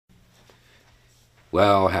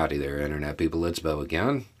Well, howdy there, Internet people. It's Bo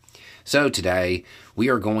again. So, today we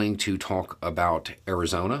are going to talk about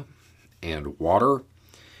Arizona and water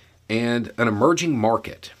and an emerging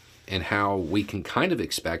market and how we can kind of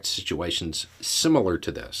expect situations similar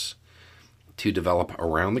to this to develop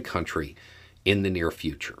around the country in the near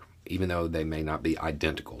future, even though they may not be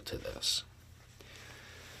identical to this.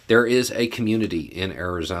 There is a community in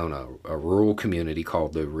Arizona, a rural community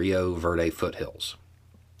called the Rio Verde Foothills.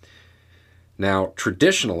 Now,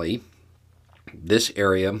 traditionally, this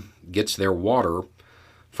area gets their water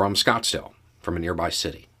from Scottsdale, from a nearby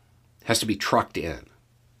city. It has to be trucked in.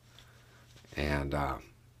 And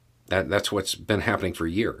that's what's been happening for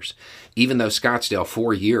years. Even though Scottsdale,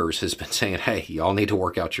 for years, has been saying, hey, y'all need to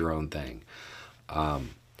work out your own thing.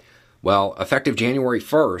 Well, effective January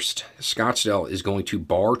 1st, Scottsdale is going to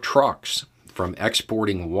bar trucks from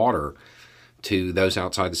exporting water to those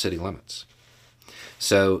outside the city limits.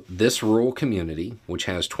 So this rural community, which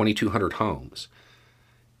has 2,200 homes,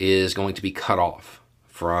 is going to be cut off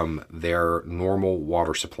from their normal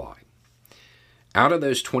water supply. Out of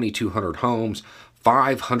those 2,200 homes,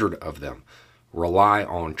 500 of them rely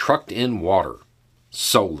on trucked-in water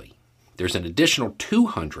solely. There's an additional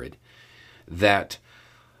 200 that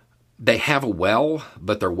they have a well,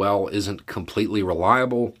 but their well isn't completely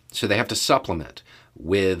reliable, so they have to supplement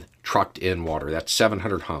with trucked-in water. That's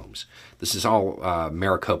 700 homes. This is all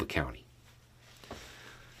Maricopa County.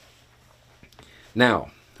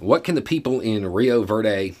 Now, what can the people in Rio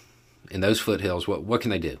Verde, in those foothills, what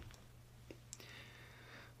can they do?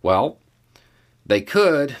 Well, they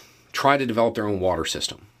could try to develop their own water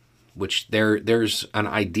system, which there's an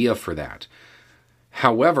idea for that.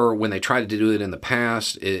 However, when they tried to do it in the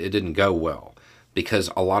past, it didn't go well because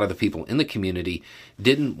a lot of the people in the community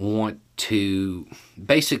didn't want to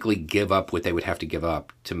basically give up what they would have to give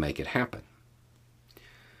up to make it happen.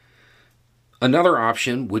 Another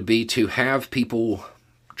option would be to have people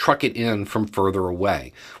truck it in from further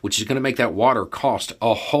away, which is going to make that water cost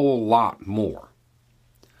a whole lot more.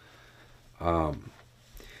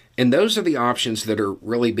 And those are the options that are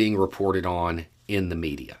really being reported on in the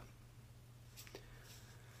media.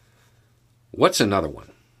 What's another one?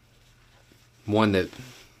 One that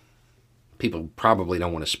people probably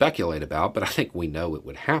don't want to speculate about, but I think we know it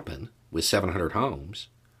would happen with 700 homes.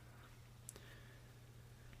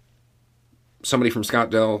 Somebody from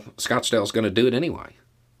Scottsdale is going to do it anyway.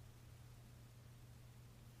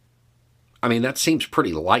 I mean, that seems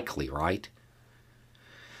pretty likely, right?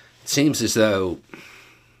 It seems as though,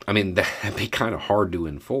 that'd be kind of hard to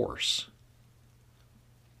enforce.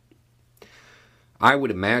 I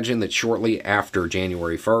would imagine that shortly after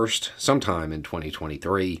January 1st, sometime in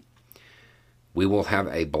 2023, we will have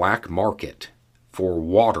a black market for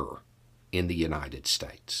water in the United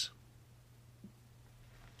States.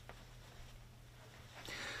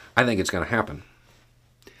 I think it's going to happen.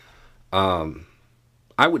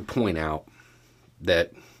 I would point out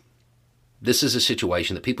that this is a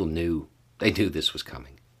situation that people knew this was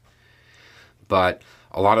coming. But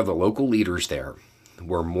a lot of the local leaders there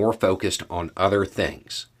were more focused on other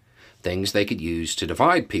things they could use to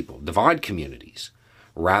divide people, divide communities,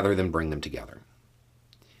 rather than bring them together.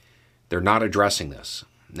 They're not addressing this.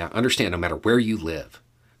 Now, understand, no matter where you live,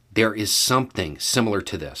 there is something similar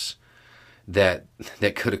to this that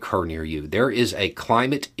could occur near you. There is a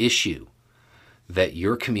climate issue that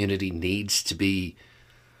your community needs to be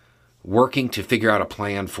working to figure out a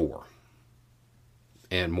plan for,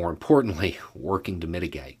 and more importantly, working to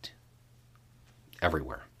mitigate.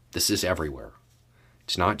 Everywhere. This is everywhere.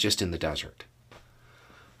 It's not just in the desert.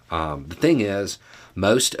 The thing is,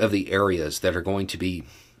 most of the areas that are going to be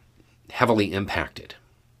heavily impacted,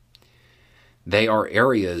 they are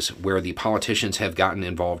areas where the politicians have gotten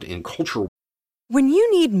involved in cultural. When you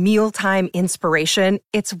need mealtime inspiration,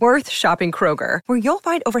 it's worth shopping Kroger, where you'll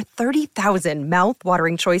find over 30,000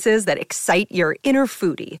 mouth-watering choices that excite your inner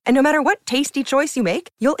foodie. And no matter what tasty choice you make,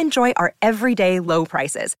 you'll enjoy our everyday low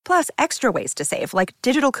prices, plus extra ways to save, like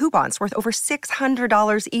digital coupons worth over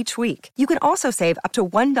 $600 each week. You can also save up to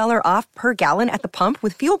 $1 off per gallon at the pump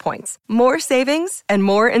with fuel points. More savings and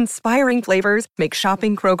more inspiring flavors make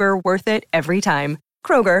shopping Kroger worth it every time.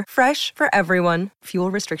 Kroger, fresh for everyone.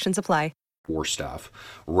 Fuel restrictions apply. War stuff,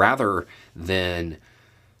 rather than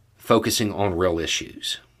focusing on real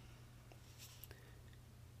issues.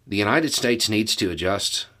 The United States needs to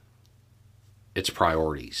adjust its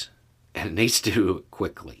priorities, and it needs to do it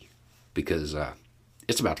quickly, because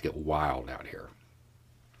it's about to get wild out here.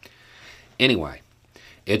 Anyway,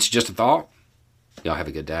 it's just a thought. Y'all have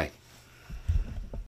a good day.